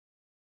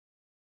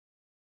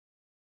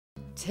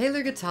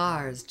Taylor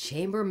Guitars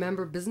Chamber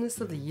Member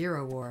Business of the Year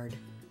Award.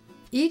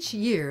 Each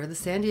year, the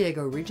San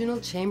Diego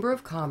Regional Chamber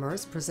of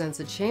Commerce presents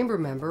a Chamber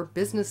Member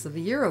Business of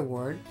the Year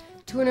Award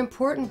to an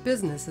important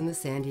business in the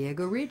San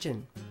Diego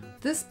region.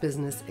 This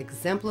business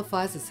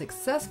exemplifies a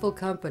successful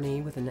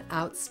company with an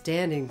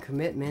outstanding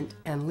commitment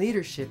and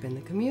leadership in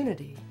the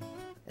community.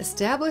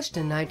 Established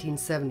in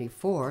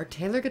 1974,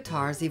 Taylor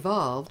Guitars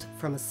evolved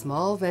from a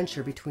small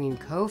venture between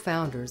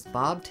co-founders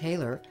Bob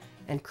Taylor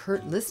and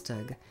Kurt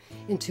Listug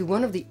into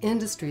one of the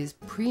industry's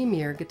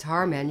premier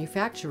guitar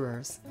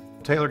manufacturers.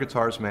 Taylor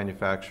Guitars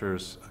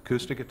manufactures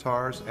acoustic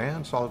guitars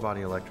and solid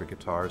body electric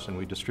guitars, and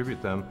we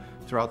distribute them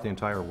throughout the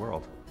entire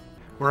world.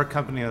 We're a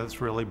company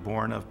that's really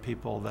born of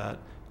people that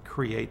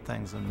create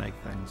things and make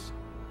things.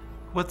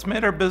 What's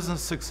made our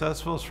business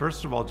successful is,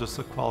 first of all, just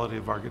the quality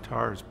of our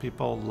guitars.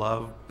 People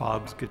love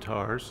Bob's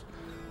guitars.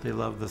 They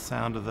love the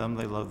sound of them,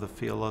 they love the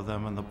feel of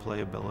them and the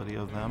playability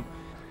of them.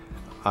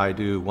 I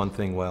do one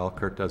thing well,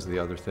 Kurt does the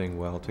other thing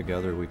well.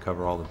 Together we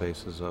cover all the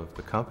bases of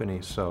the company,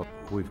 so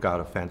we've got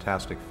a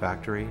fantastic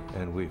factory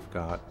and we've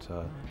got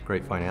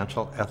great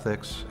financial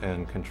ethics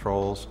and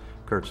controls.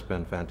 Kurt's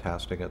been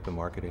fantastic at the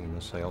marketing and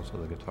the sales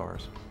of the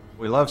guitars.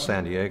 We love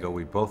San Diego.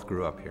 We both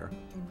grew up here,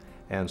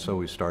 and so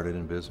we started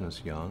in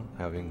business young,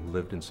 having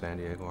lived in San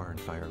Diego our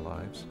entire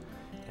lives.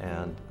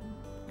 And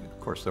of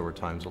course there were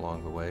times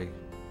along the way,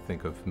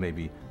 think of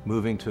maybe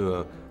moving to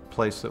a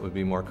place that would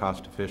be more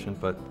cost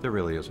efficient, but there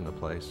really isn't a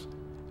place.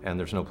 And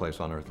there's no place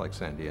on earth like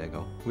San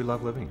Diego. We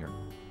love living here.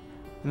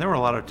 And there were a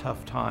lot of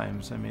tough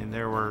times. I mean,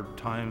 there were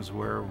times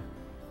where,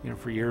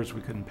 for years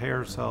we couldn't pay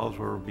ourselves.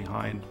 We were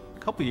behind a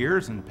couple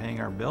years in paying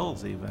our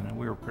bills even, and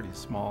we were pretty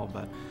small,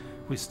 but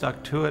we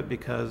stuck to it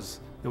because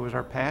it was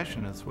our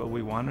passion. It's what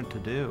we wanted to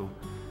do.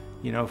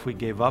 If we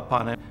gave up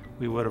on it,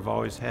 we would have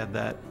always had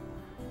that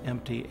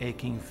empty,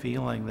 aching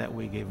feeling that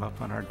we gave up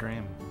on our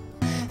dream.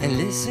 And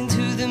listen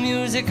to the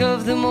music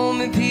of the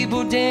moment,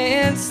 people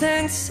dance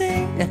and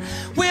sing.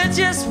 We're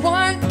just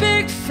one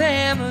big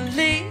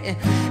family,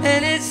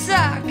 and it's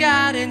our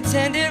God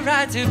intended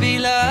right to be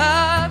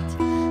loved.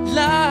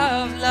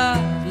 Love,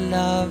 love,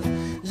 love,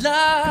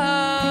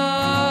 loved.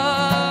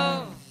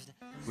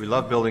 We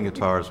love building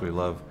guitars, we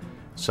love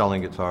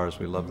selling guitars,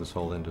 we love this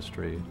whole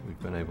industry. We've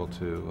been able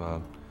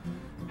to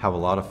have a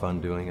lot of fun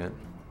doing it,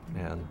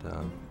 and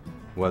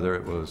whether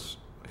it was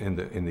in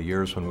the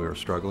years when we were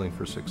struggling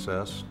for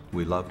success,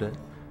 we loved it,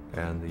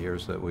 and the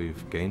years that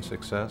we've gained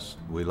success,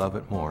 we love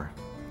it more.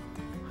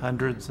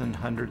 Hundreds and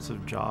hundreds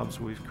of jobs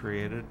we've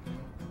created.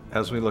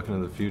 As we look into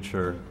the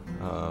future,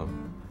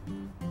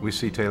 we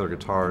see Taylor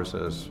Guitars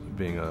as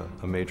being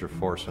a major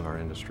force in our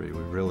industry.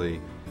 We really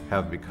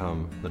have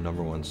become the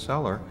 #1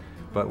 seller,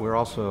 but we're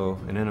also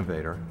an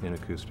innovator in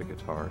acoustic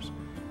guitars,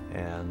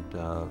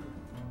 and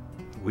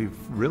we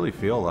really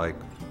feel like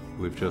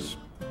we've just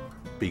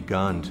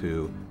begun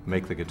to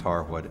make the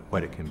guitar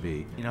what it can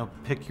be.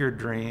 Pick your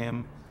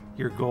dream,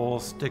 your goal,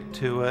 stick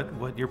to it,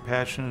 what you're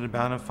passionate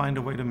about, and find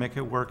a way to make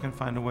it work and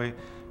find a way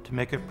to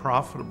make it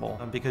profitable,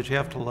 because you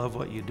have to love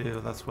what you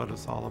do. That's what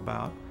it's all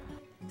about.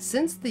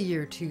 Since the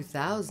year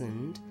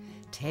 2000,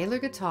 Taylor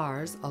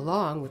Guitars,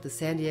 along with the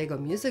San Diego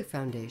Music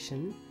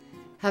Foundation,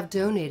 have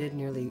donated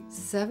nearly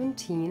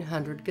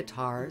 1,700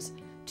 guitars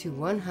to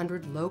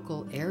 100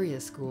 local area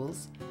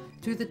schools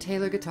through the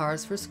Taylor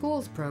Guitars for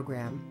Schools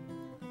program.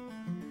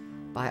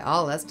 By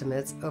all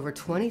estimates, over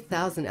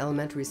 20,000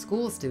 elementary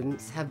school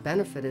students have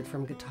benefited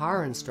from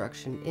guitar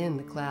instruction in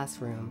the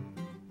classroom.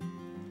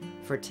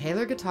 For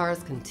Taylor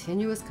Guitars'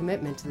 continuous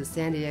commitment to the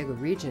San Diego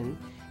region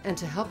and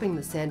to helping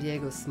the San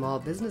Diego small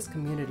business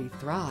community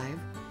thrive,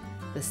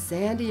 the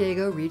San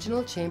Diego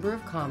Regional Chamber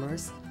of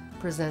Commerce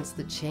presents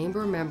the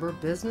Chamber Member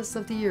Business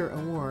of the Year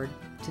Award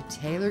to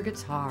Taylor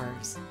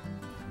Guitars.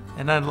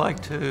 And I'd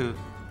like to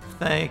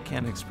thank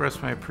and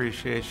express my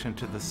appreciation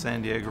to the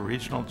San Diego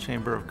Regional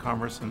Chamber of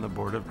Commerce and the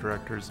Board of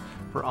Directors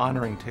for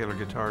honoring Taylor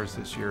Guitars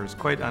this year. It's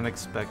quite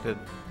unexpected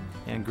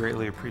and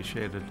greatly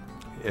appreciated.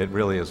 It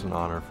really is an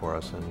honor for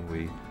us, and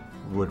we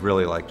would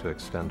really like to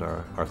extend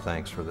our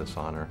thanks for this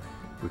honor.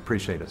 We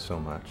appreciate it so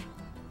much.